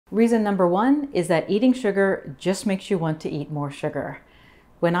Reason number one is that eating sugar just makes you want to eat more sugar.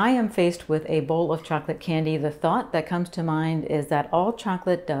 When I am faced with a bowl of chocolate candy, the thought that comes to mind is that all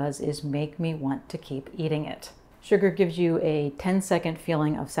chocolate does is make me want to keep eating it. Sugar gives you a 10-second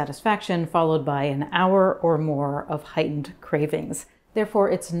feeling of satisfaction, followed by an hour or more of heightened cravings. Therefore,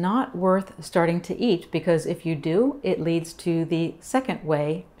 it's not worth starting to eat, because if you do, it leads to the second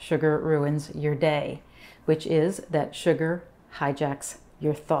way sugar ruins your day, which is that sugar hijacks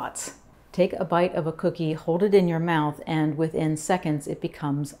your thoughts. Take a bite of a cookie, hold it in your mouth, and within seconds it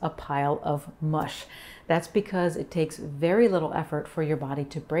becomes a pile of mush. That's because it takes very little effort for your body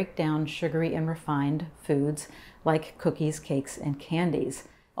to break down sugary and refined foods like cookies, cakes, and candies.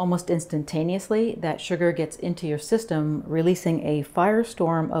 Almost instantaneously, that sugar gets into your system, releasing a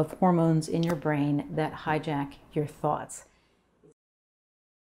firestorm of hormones in your brain that hijack your thoughts.